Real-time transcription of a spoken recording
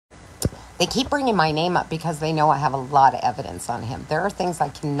They keep bringing my name up because they know I have a lot of evidence on him. There are things I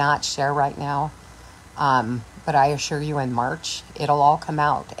cannot share right now, but I assure you in March, it'll all come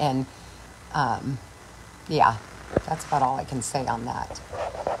out. And yeah, that's about all I can say on that.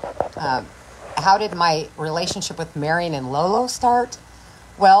 How did my relationship with Marion and Lolo start?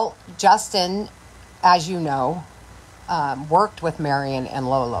 Well, Justin, as you know, worked with Marion and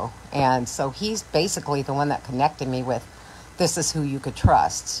Lolo. And so he's basically the one that connected me with, this is who you could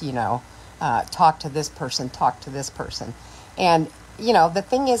trust, talk to this person, talk to this person. And, the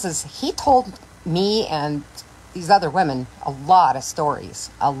thing is he told me and these other women a lot of stories,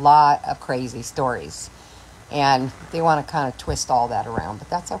 a lot of crazy stories. And they want to kind of twist all that around,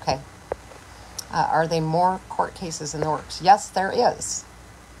 but that's okay. Are there more court cases in the works? Yes, there is.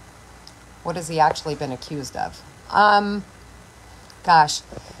 What has he actually been accused of? Gosh,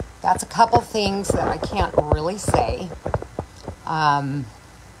 that's a couple things that I can't really say.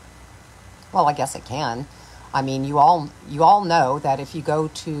 Well, I guess I can. I mean, you all know that if you go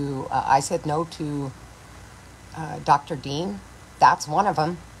to, I said no to Dr. Dean. That's one of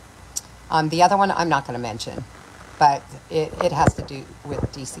them. The other one I'm not going to mention, but it has to do with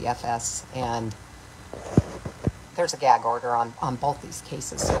DCFS, and there's a gag order on both these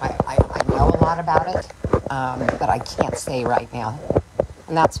cases, so I know a lot about it, but I can't say right now.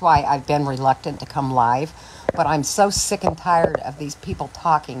 And that's why I've been reluctant to come live, but I'm so sick and tired of these people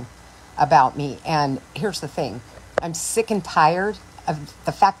talking about me. And here's the thing, I'm sick and tired of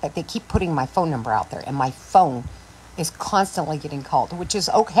the fact that they keep putting my phone number out there, and my phone is constantly getting called, which is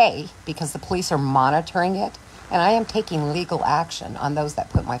okay because the police are monitoring it, and I am taking legal action on those that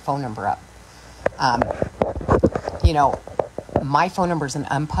put my phone number up. My phone number is an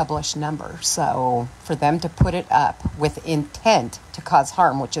unpublished number, so for them to put it up with intent to cause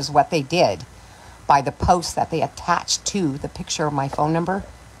harm, which is what they did by the post that they attached to the picture of my phone number,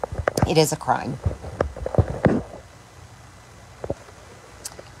 it is a crime.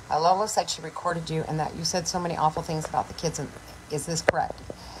 Lola said she recorded you and that you said so many awful things about the kids. And is this correct?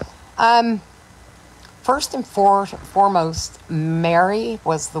 First and foremost, Mary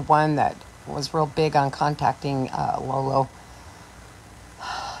was the one that was real big on contacting Lolo.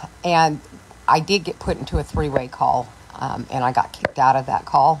 And I did get put into a three-way call, and I got kicked out of that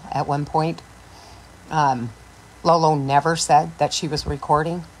call at one point. Lolo never said that she was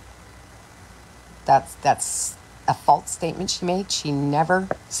recording. That's a false statement she made. She never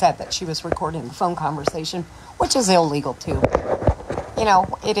said that she was recording the phone conversation, which is illegal too.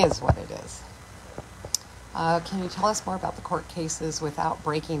 It is what it is. Can you tell us more about the court cases without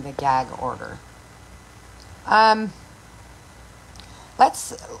breaking the gag order?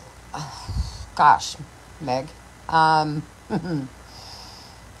 Gosh, Meg. I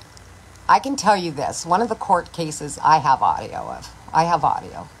can tell you this. One of the court cases I have audio of. I have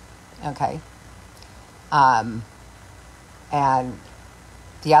audio. Okay. And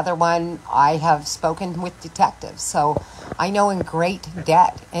the other one, I have spoken with detectives. So I know in great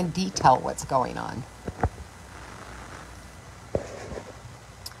depth and detail what's going on.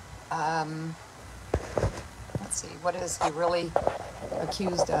 Let's see. What is he really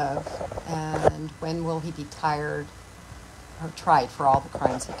accused of? And when will he be tried for all the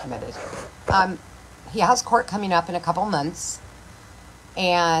crimes he committed? He has court coming up in a couple months.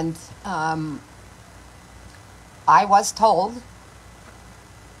 And I was told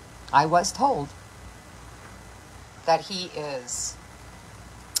that he is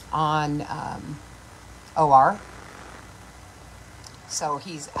on OR. So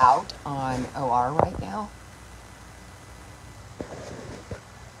he's out on OR right now.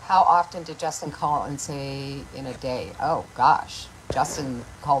 How often did Justin call and say in a day? Oh, gosh. Justin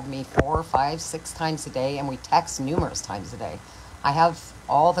called me 4, 5, 6 times a day, and we text numerous times a day. I have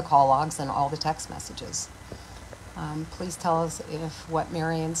all the call logs and all the text messages. Please tell us if what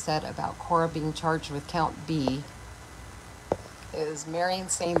Marion said about Cora being charged with count B, is Marion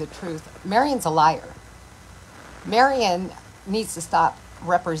saying the truth? Marion's a liar. Marion needs to stop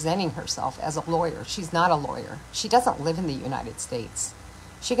representing herself as a lawyer. She's not a lawyer. She doesn't live in the United States.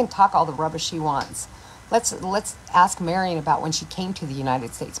 She can talk all the rubbish she wants. Let's ask Marion about when she came to the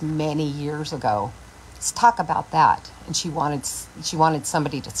United States many years ago. Let's talk about that. And she wanted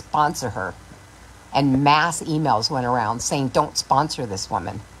somebody to sponsor her. And mass emails went around saying, don't sponsor this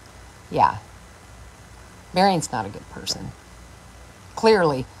woman. Yeah. Marion's not a good person.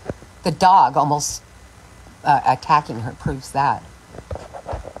 Clearly, the dog almost attacking her proves that.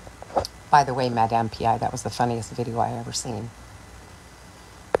 By the way, Madame P.I., that was the funniest video I ever seen.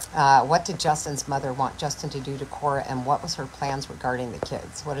 What did Justin's mother want Justin to do to Cora, and what was her plans regarding the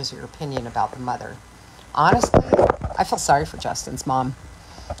kids? What is your opinion about the mother? Honestly, I feel sorry for Justin's mom.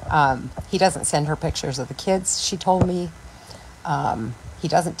 He doesn't send her pictures of the kids, she told me. He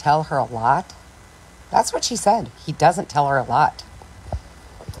doesn't tell her a lot. That's what she said. He doesn't tell her a lot.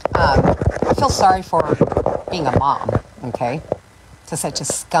 I feel sorry for being a mom, okay, to such a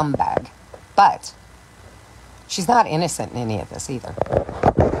scumbag. But she's not innocent in any of this either.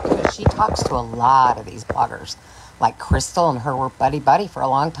 Because she talks to a lot of these bloggers. Like Crystal and her were buddy-buddy for a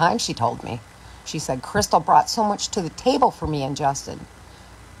long time, she told me. She said, Crystal brought so much to the table for me and Justin.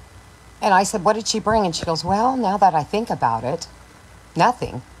 And I said, what did she bring? And she goes, well, now that I think about it,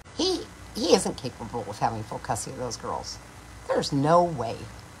 nothing. He isn't capable of having full custody of those girls. There's no way.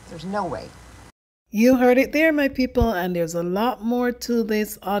 There's no way. You heard it there, my people, and there's a lot more to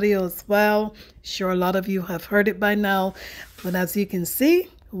this audio as well. Sure, a lot of you have heard it by now, but as you can see,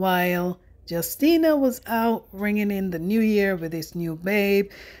 while Justina was out ringing in the new year with his new babe,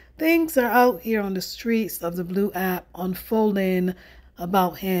 things are out here on the streets of the Blue app unfolding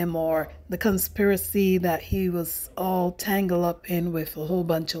about him, or the conspiracy that he was all tangled up in with a whole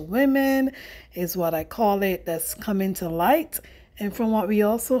bunch of women is what I call it, that's coming to light. And from what we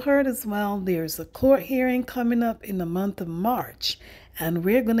also heard as well, there's a court hearing coming up in the month of March. And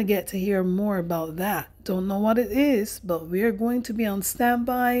we're going to get to hear more about that. Don't know what it is, but we're going to be on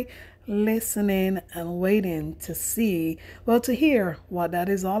standby, listening and waiting to see, well, to hear what that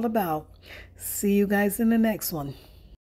is all about. See you guys in the next one.